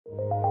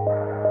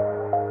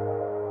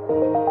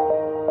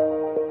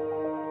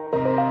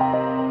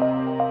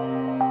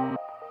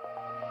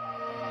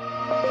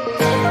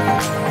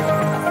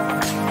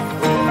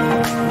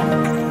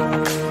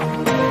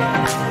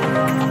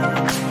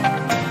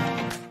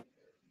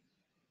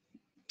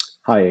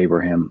Hi,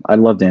 Abraham. I'd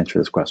love to answer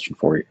this question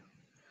for you.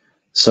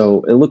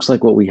 So it looks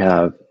like what we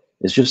have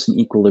is just an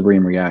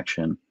equilibrium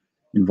reaction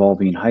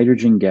involving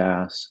hydrogen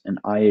gas and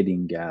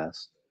iodine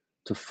gas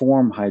to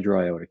form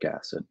hydroiodic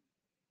acid.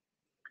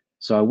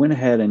 So I went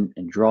ahead and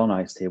draw an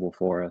ice table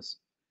for us,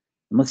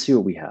 and let's see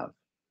what we have.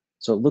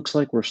 So it looks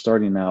like we're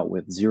starting out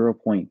with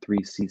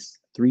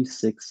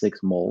 0.366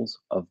 moles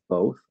of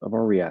both of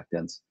our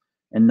reactants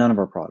and none of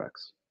our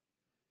products.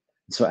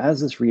 So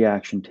as this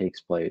reaction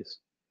takes place,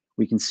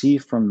 we can see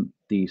from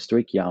the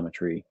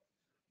stoichiometry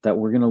that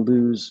we're going to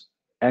lose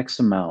X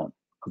amount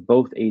of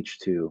both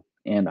H2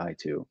 and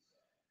I2.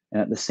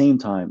 And at the same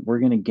time, we're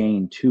going to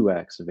gain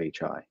 2X of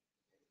HI.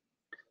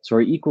 So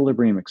our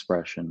equilibrium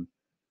expression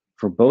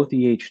for both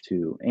the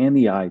H2 and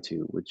the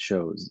I2, which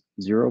shows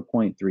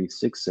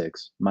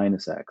 0.366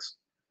 minus X,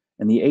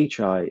 and the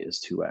HI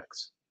is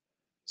 2X.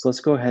 So let's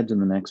go ahead to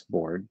the next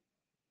board.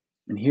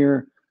 And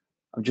here,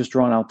 I've just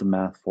drawn out the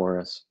math for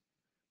us.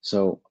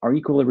 So our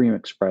equilibrium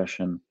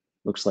expression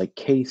looks like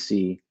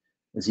Kc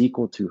is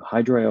equal to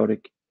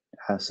hydroiodic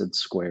acid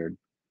squared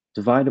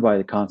divided by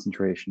the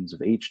concentrations of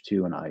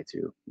H2 and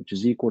I2, which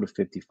is equal to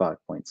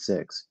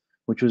 55.6,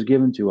 which was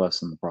given to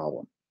us in the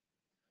problem.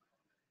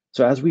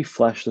 So as we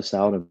flesh this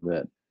out a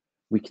bit,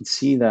 we can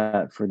see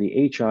that for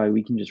the HI,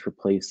 we can just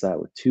replace that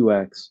with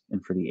 2x,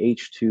 and for the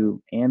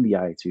H2 and the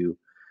I2,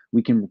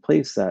 we can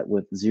replace that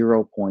with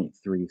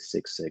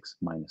 0.366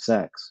 minus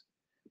x.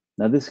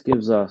 Now, this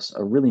gives us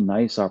a really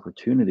nice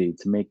opportunity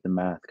to make the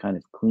math kind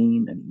of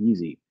clean and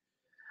easy.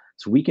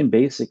 So we can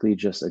basically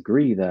just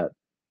agree that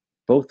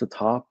both the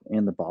top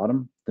and the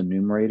bottom, the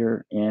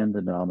numerator and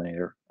the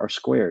denominator, are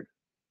squared.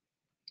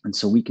 And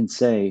so we can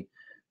say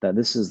that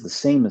this is the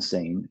same as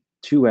saying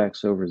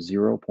 2x over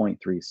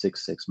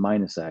 0.366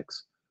 minus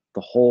x,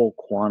 the whole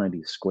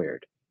quantity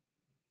squared.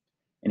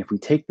 And if we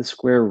take the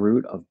square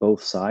root of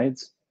both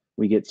sides,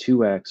 we get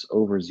 2x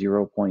over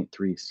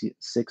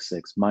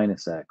 0.366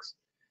 minus x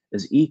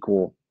is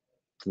equal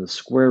to the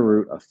square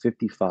root of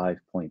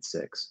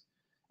 55.6.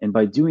 And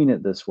by doing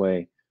it this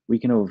way, we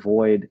can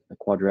avoid the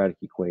quadratic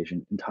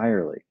equation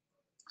entirely.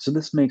 So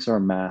this makes our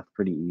math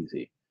pretty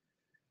easy.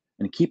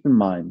 And keep in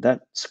mind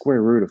that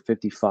square root of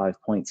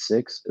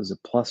 55.6 is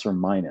a plus or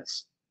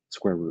minus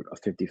square root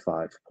of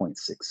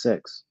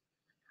 55.66.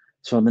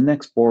 So on the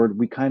next board,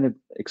 we kind of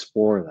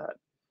explore that.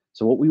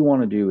 So what we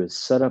want to do is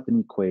set up an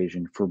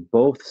equation for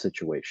both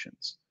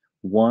situations.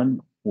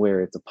 One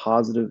where it's a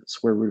positive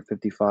square root of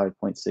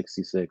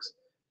 55.66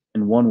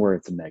 and one where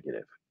it's a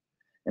negative.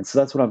 And so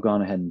that's what I've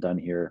gone ahead and done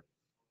here.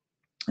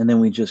 And then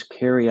we just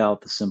carry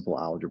out the simple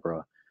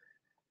algebra.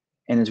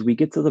 And as we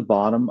get to the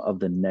bottom of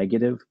the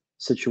negative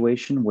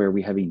situation where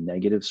we have a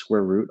negative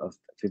square root of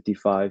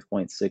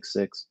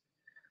 55.66,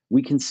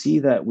 we can see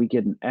that we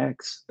get an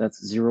x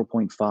that's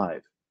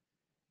 0.5.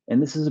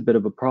 And this is a bit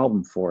of a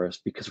problem for us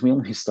because we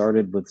only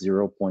started with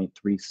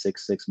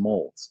 0.366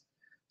 moles.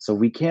 So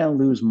we can't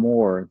lose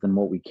more than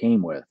what we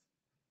came with.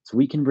 So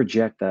we can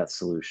reject that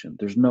solution.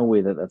 There's no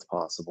way that that's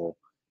possible.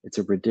 It's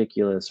a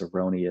ridiculous,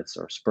 erroneous,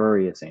 or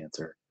spurious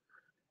answer.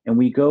 And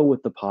we go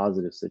with the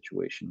positive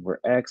situation where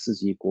x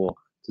is equal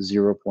to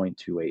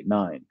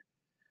 0.289.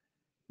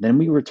 Then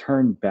we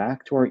return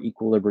back to our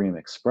equilibrium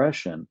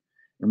expression,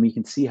 and we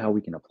can see how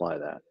we can apply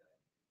that.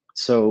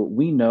 So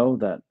we know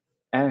that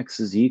x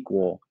is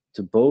equal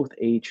to both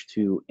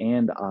H2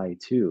 and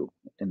I2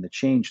 in the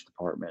change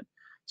department.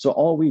 So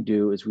all we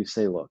do is we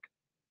say, look,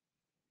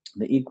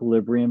 the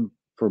equilibrium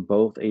for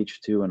both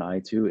H2 and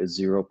I2 is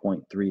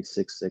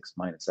 0.366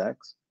 minus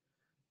x.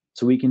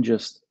 So we can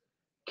just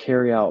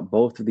carry out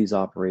both of these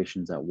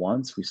operations at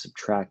once. We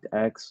subtract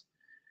x,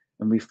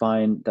 and we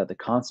find that the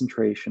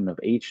concentration of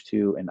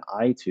H2 and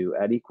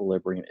I2 at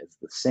equilibrium is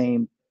the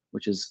same,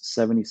 which is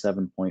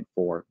 77.4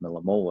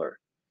 millimolar.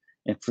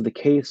 And for the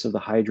case of the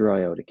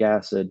hydroiodic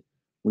acid,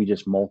 we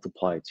just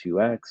multiply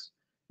 2x,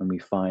 and we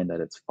find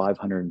that it's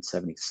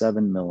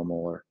 577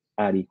 millimolar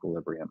at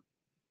equilibrium.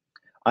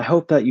 I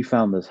hope that you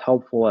found this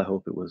helpful. I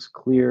hope it was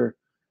clear.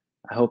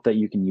 I hope that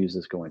you can use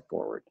this going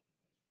forward.